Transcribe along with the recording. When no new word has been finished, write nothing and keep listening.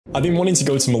I've been wanting to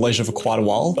go to Malaysia for quite a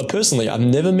while, but personally, I've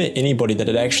never met anybody that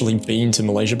had actually been to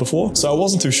Malaysia before. So I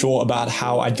wasn't too sure about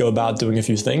how I'd go about doing a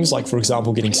few things, like for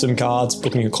example, getting SIM cards,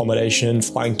 booking accommodation,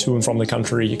 flying to and from the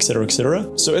country, etc,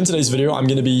 etc. So in today's video, I'm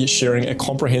going to be sharing a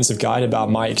comprehensive guide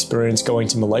about my experience going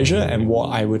to Malaysia and what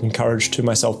I would encourage to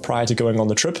myself prior to going on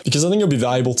the trip, because I think it'll be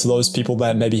valuable to those people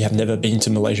that maybe have never been to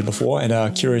Malaysia before and are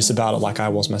curious about it like I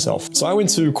was myself. So I went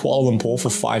to Kuala Lumpur for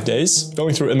 5 days.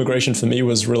 Going through immigration for me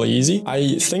was really easy.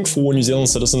 I think for New Zealand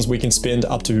citizens, we can spend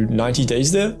up to 90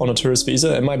 days there on a tourist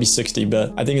visa. It might be 60,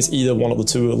 but I think it's either one of the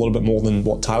two, a little bit more than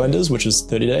what Thailand is, which is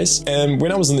 30 days. And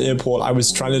when I was in the airport, I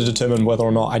was trying to determine whether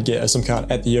or not I'd get a SIM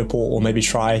card at the airport or maybe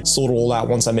try sort it all out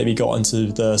once I maybe got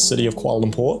into the city of Kuala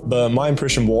Lumpur. But my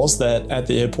impression was that at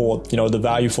the airport, the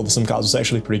value for the SIM cards was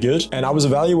actually pretty good. And I was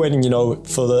evaluating,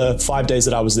 for the 5 days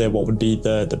that I was there, what would be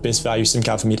the best value SIM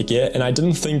card for me to get. And I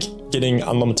didn't think getting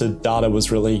unlimited data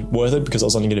was really worth it because I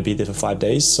was only going to be there for 5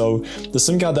 days. So the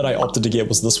SIM card that I opted to get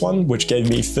was this one, which gave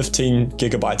me 15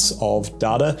 gigabytes of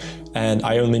data, and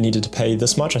I only needed to pay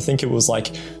this much. I think it was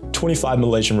like 25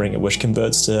 Malaysian ringgit, which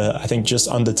converts to, I think, just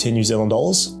under 10 New Zealand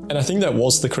dollars. And I think that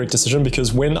was the correct decision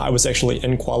because when I was actually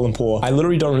in Kuala Lumpur, I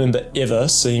literally don't remember ever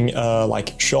seeing a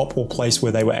shop or place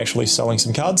where they were actually selling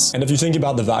SIM cards. And if you think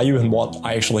about the value and what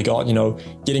I actually got,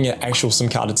 getting an actual SIM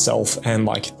card itself and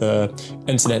the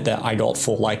internet that I got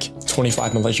for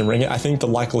 25 Malaysian ringgit, I think the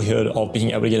likelihood of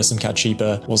being able to get a SIM card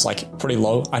cheaper was pretty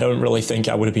low. I don't really think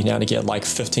I would have been able to get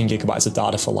 15 gigabytes of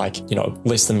data for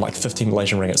less than 15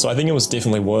 Malaysian ringgit. So I think it was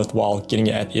definitely worthwhile getting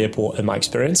it at the airport in my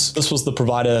experience. This was the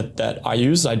provider that I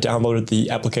used. I downloaded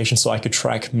the application so I could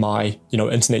track my,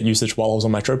 internet usage while I was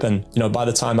on my trip. And, by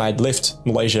the time I had left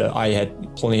Malaysia, I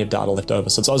had plenty of data left over.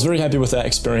 So I was very happy with that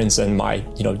experience and my,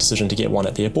 decision to get one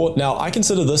at the airport. Now I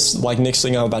consider this next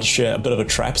thing I'm about to share a bit of a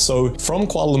trap. So from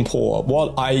Kuala Lumpur,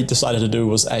 what I decided to do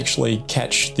was actually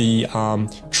catch the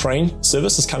train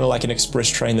service. It's kind of like an express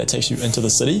train that takes you into the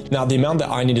city. Now the amount that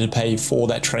I needed to pay for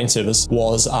that train service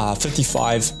was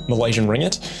 55 Malaysian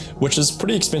ringgit, which is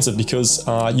pretty expensive because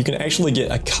you can actually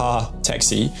get a car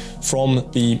taxi from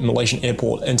the Malaysian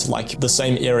airport into the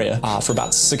same area for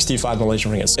about 65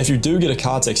 Malaysian ringgit. If you do get a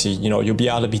car taxi, you'll be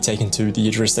able to be taken to the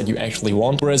address that you actually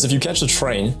want. Whereas if you catch the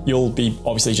train, you'll be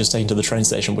obviously just taken to the train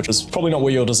station, which is probably not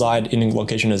where your desired ending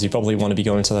location is. You probably want to be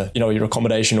going to, your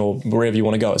accommodation or wherever you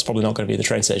want to go. It's probably not going to be the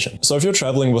train station. So if you're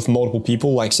traveling with multiple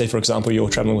people, say for example, you're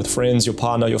traveling with friends, your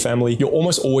partner, your family, you're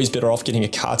almost always better off getting a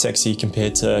car taxi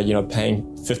compared to,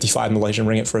 paying 55 Malaysian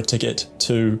ringgit for a ticket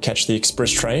to catch the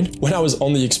express train. When I was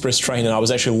on the express train and I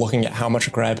was actually looking at how much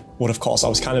a grab would have cost, I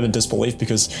was kind of in disbelief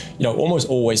because, almost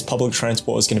always public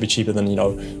transport is going to be cheaper than,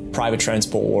 private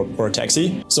transport or a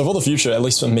taxi. So for the future, at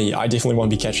least for me, I definitely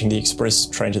want to be catching the express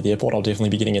train to the airport. I'll definitely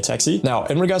be getting a taxi. Now,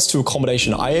 in regards to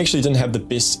accommodation, I actually didn't have the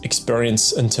best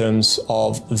experience in terms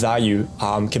of value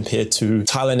compared to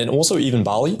Thailand and also even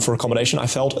Bali. For accommodation, I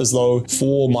felt as though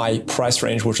for my price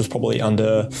range, which was probably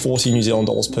under 40 New Zealand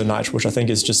dollars per night, which I think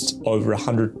is just over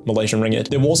 100 Malaysian ringgit,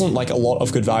 there wasn't a lot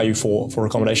of good value for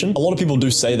accommodation. A lot of people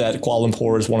do say that Kuala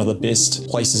Lumpur is one of the best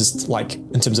places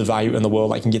in terms of value in the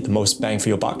world, can get the most bang for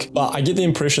your buck. But I get the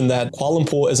impression that Kuala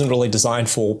Lumpur isn't really designed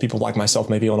for people like myself,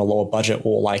 maybe on a lower budget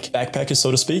or backpackers, so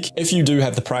to speak. If you do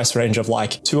have the price range of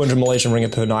 200 Malaysian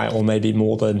ringgit per night or maybe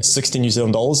more than 60 New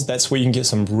Zealand dollars, that's where you can get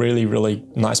some really, really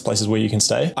nice places where you can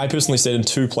stay. I personally stayed in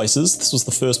 2 places. This was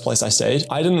the first place I stayed.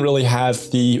 I didn't really have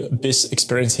the best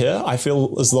experience here. I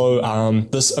feel as though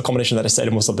this accommodation that I stayed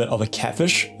in was a bit of a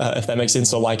catfish, if that makes sense.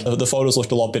 So the photos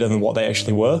looked a lot better than what they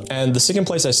actually were. And the second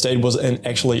place I stayed was in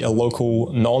actually a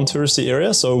local non-touristy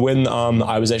area. So when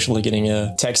I was actually getting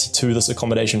a taxi to this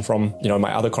accommodation from,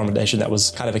 my other accommodation that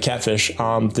was kind of a catfish,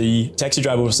 the taxi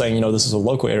driver was saying, this is a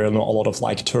local area, not a lot of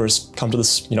tourists come to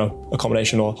this,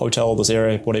 accommodation or hotel, this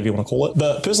area, whatever you want to call it.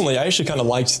 But personally, I actually kind of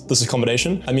liked this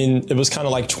accommodation. I mean, it was kind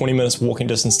of 20 minutes walking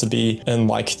distance to be in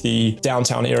the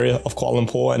downtown area of Kuala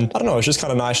Lumpur. And I don't know, it's just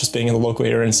kind of nice just being in the local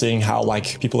area and seeing how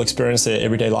people experience their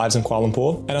everyday lives in Kuala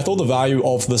Lumpur. And I thought the value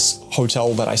of this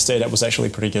hotel that I stayed at was actually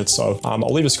pretty good. So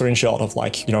I'll leave a screenshot of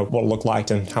what it looked like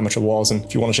and how much it was, and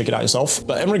if you want to check it out yourself.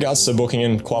 But in regards to booking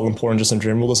in Kuala Lumpur and just in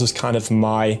general, this is kind of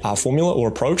my formula or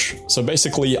approach. So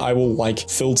basically I will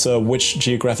filter which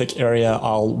geographic area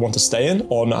I'll want to stay in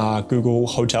on Google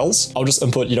Hotels. I'll just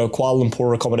input, Kuala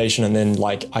Lumpur accommodation, and then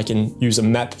I can use a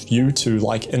map view to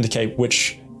indicate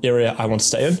which area I want to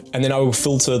stay in. And then I will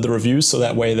filter the reviews so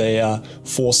that way they are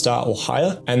 4-star or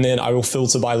higher. And then I will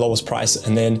filter by lowest price.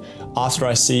 And then after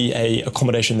I see a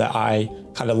accommodation that I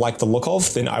kind of like the look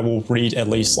of, then I will read at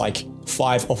least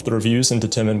 5 of the reviews and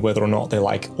determine whether or not they're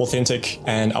like authentic,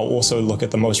 and I'll also look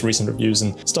at the most recent reviews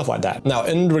and stuff like that. Now,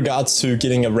 in regards to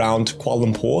getting around Kuala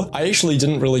Lumpur, I actually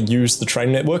didn't really use the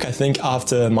train network. I think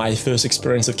after my first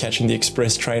experience of catching the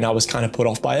express train, I was kind of put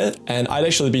off by it, and I'd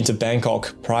actually been to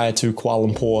Bangkok prior to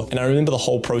Kuala Lumpur, and I remember the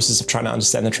whole process of trying to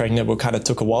understand the train network kind of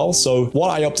took a while. So what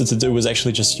I opted to do was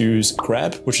actually just use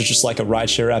Grab, which is just like a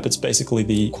rideshare app. It's basically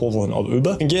the equivalent of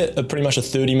Uber. You can get pretty much a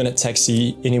 30-minute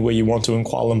taxi anywhere you want to in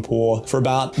Kuala Lumpur for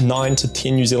about 9 to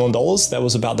 10 New Zealand dollars. That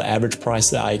was about the average price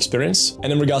that I experienced.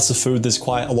 And in regards to food, there's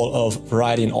quite a lot of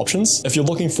variety and options. If you're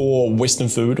looking for Western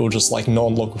food or just like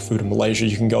non-local food in Malaysia,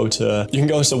 you can go to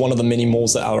one of the many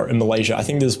malls that are in Malaysia. I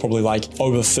think there's probably like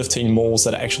over 15 malls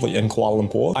that are actually in Kuala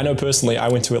Lumpur. I know personally, I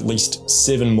went to at least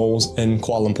 7 malls in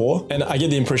Kuala Lumpur, and I get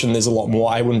the impression there's a lot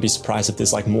more. I wouldn't be surprised if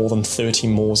there's like more than 30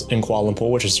 malls in Kuala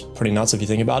Lumpur, which is pretty nuts if you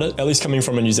think about it. At least coming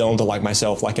from a New Zealander like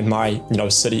myself, like in my,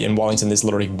 city in Wellington, there's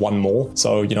literally 1 mall.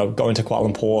 So, going to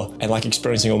Kuala Lumpur and like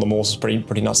experiencing all the malls is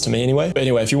pretty nuts to me anyway. But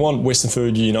anyway, if you want Western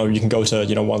food, you can go to,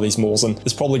 one of these malls, and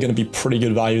there's probably going to be pretty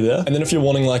good value there. And then if you're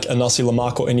wanting like a nasi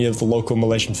lemak or any of the local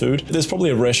Malaysian food, there's probably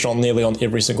a restaurant nearly on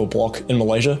every single block in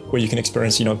Malaysia where you can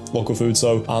experience, local food.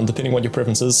 So depending what your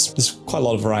preference is, there's quite a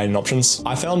lot of variety and options.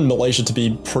 I found Malaysia to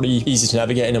be pretty easy to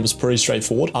navigate, and it was pretty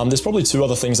straightforward. There's probably 2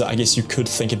 other things that I guess you could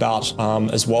think about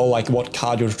as well, like what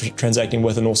card you're transacting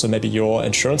with, and also maybe your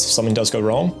insurance if something does go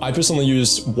wrong. I personally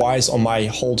used Wise on my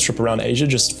whole trip around Asia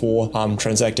just for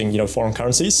transacting, foreign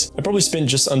currencies. I probably spent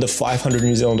just under 500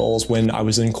 New Zealand dollars when I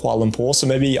was in Kuala Lumpur. So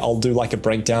maybe I'll do like a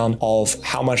breakdown of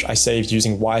how much I saved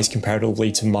using Wise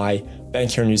comparatively to my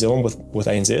bank here in New Zealand with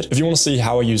ANZ. If you want to see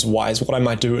how I use Wise, what I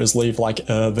might do is leave like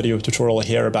a video tutorial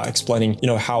here about explaining,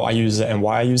 how I use it and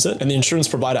why I use it. And the insurance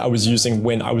provider I was using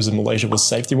when I was in Malaysia was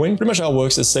Safety Wing. Pretty much how it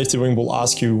works is Safety Wing will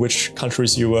ask you which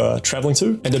countries you are traveling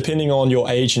to. And depending on your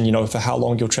age and, for how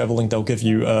long you're traveling, they'll give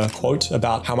you a quote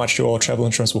about how much your travel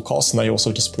insurance will cost. And they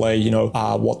also display,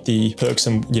 what the perks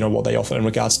and, what they offer in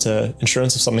regards to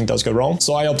insurance if something does go wrong.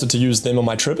 So I opted to use them on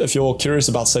my trip. If you're curious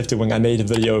about Safety Wing, I made a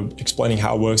video explaining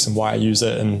how it works and why I use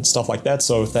it and stuff like that.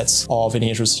 So if that's of any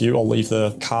interest to you, I'll leave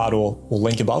the card or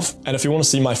link above. And if you want to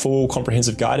see my full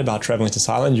comprehensive guide about traveling to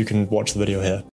Thailand, you can watch the video here.